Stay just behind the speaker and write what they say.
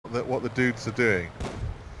what the dudes are doing,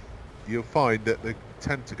 you'll find that they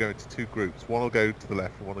tend to go into two groups. One will go to the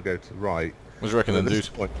left and one will go to the right. What do you reckon then, dude?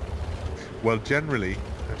 Well, generally,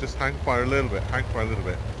 just hang fire a little bit,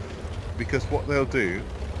 because what they'll do,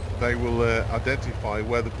 they will identify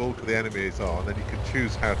where the bulk of the enemies are, and then you can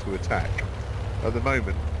choose how to attack. At the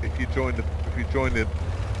moment, if you join the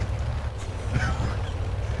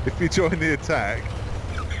attack,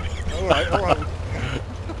 all right.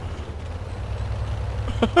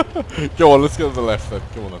 Go on, let's go to the left then.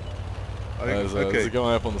 Come on then. There's okay. a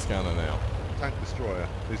guy up on the scanner now. Tank destroyer.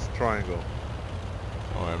 It's a triangle.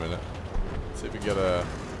 Alright, a minute. See if we can get a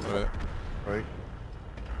minute. Right.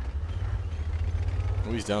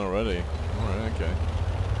 Oh, he's down already. Alright, okay.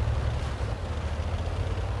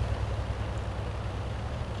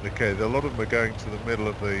 Okay, a lot of them are going to the middle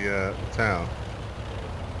of the town.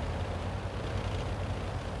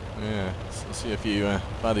 Yeah, let's see a few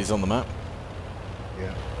baddies on the map.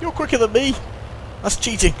 Yeah. You're quicker than me! That's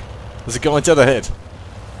cheating! There's a guy dead ahead.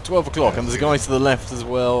 12 o'clock, and there's a guy to the left as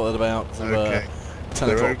well at about 10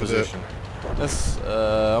 o'clock position. Let's,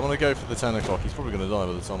 I'm going to go for the 10 o'clock. He's probably going to die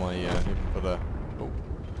by the time I even put a... Oh,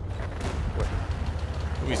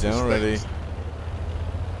 he's down already.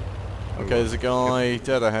 Okay, there's a guy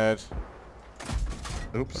dead ahead.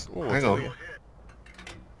 Oops, oh, hang on.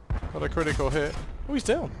 Got a critical hit. Oh, he's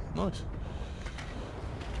down. Nice.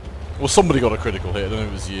 Well, somebody got a critical hit. I don't know if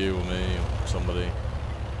it was you or me or somebody.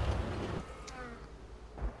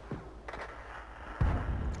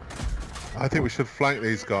 I think we should flank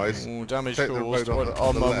these guys. Ooh, damage caused.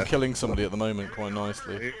 I'm killing somebody at the moment quite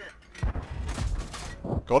nicely.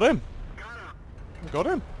 Got him. Got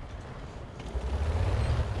him.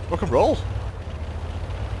 Rock and roll.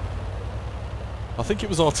 I think it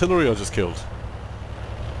was artillery I just killed.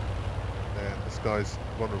 Yeah, this guy's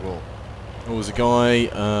vulnerable. Oh, there's a guy,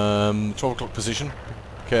 12 o'clock position.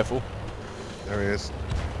 Careful. There he is.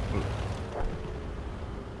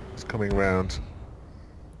 He's coming round.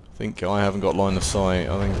 I think I haven't got line of sight.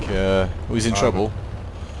 I think oh, he's in trouble.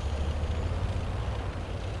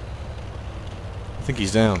 I think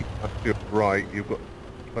he's down. You're right, you've got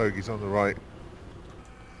bogeys on the right.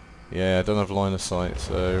 Yeah, I don't have line of sight,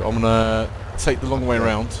 so I'm gonna take the long way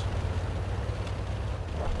round.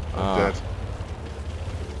 I'm dead.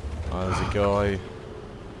 There's a guy.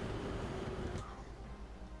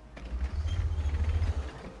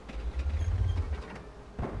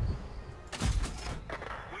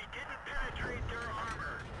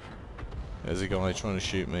 There's a guy trying to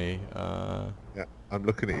shoot me. Yeah, I'm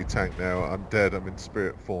looking at your tank now. I'm dead. I'm in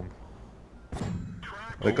spirit form.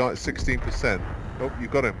 The guy at 16%. Oh, you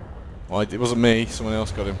got him. It wasn't me. Someone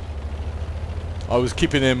else got him. I was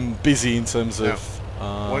keeping him busy in terms of...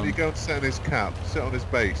 Why don't you go and sit on his cap? Sit on his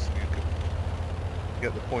base. You can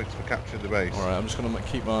get the points for capturing the base. Alright, I'm just going to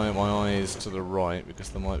keep my eyes to the right because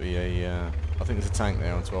there might be a... I think there's a tank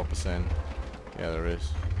there on 12%. Yeah, there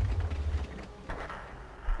is.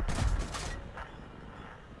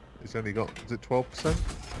 He's only got... Is it 12%?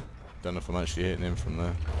 Don't know if I'm actually hitting him from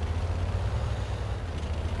there.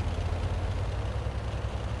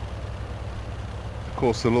 Of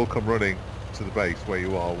course, they'll all come running to the base where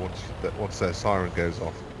you are once their siren goes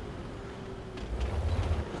off.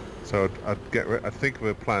 So I'd think of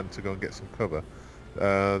a plan to go and get some cover.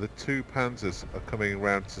 The two panzers are coming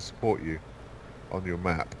around to support you on your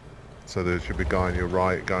map. So there should be a guy on your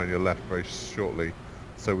right, a guy on your left very shortly.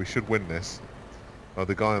 So we should win this.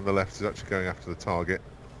 The guy on the left is actually going after the target.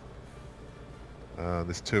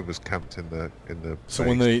 There's two of us camped in the. So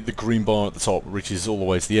when the green bar at the top reaches all the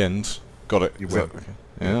way to the end, got it. You win. Okay.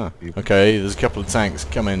 Yeah. Okay. There's a couple of tanks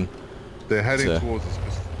coming. They're heading towards us,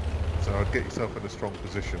 so I'd get yourself in a strong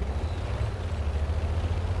position.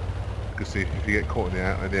 Because if you get caught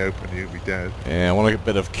in the open, you'll be dead. Yeah, I want to get a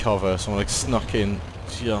bit of cover, so I'm like snuck in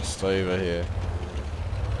just over here.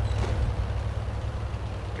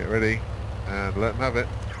 Get ready. And let them have it.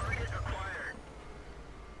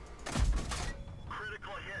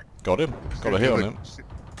 Got him. Got a hit on him.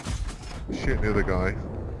 Shooting the other guy.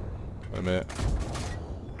 Wait a minute.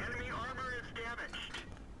 Enemy armor is damaged.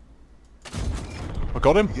 I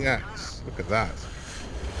got him. Yes. Look at that.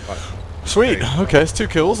 Right. Sweet. Okay, it's 2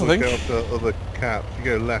 kills, I think. Go up the other cap. If you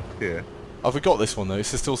go left here. Have we got this one though? It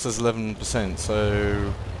still says 11%,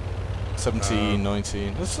 so 17,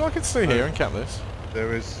 19. I can stay here and cap this.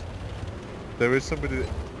 There is somebody.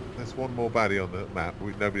 There's one more baddie on the map.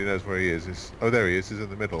 Nobody knows where he is. Oh, there he is. He's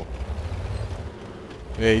in the middle.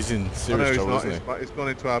 Yeah, he's in serious trouble, isn't he? It's gone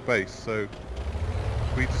into our base. So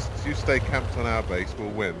if you stay camped on our base, we'll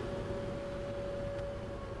win.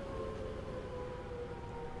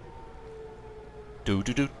 Do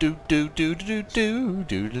do do do do do do do do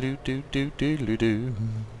do do do do do do.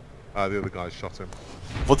 Ah, the other guy shot him.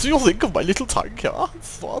 What do you think of my little tank? Yeah,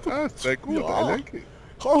 That's very good. I like it.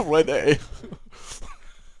 Already.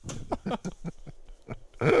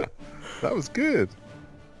 That was good.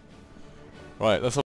 Right, that's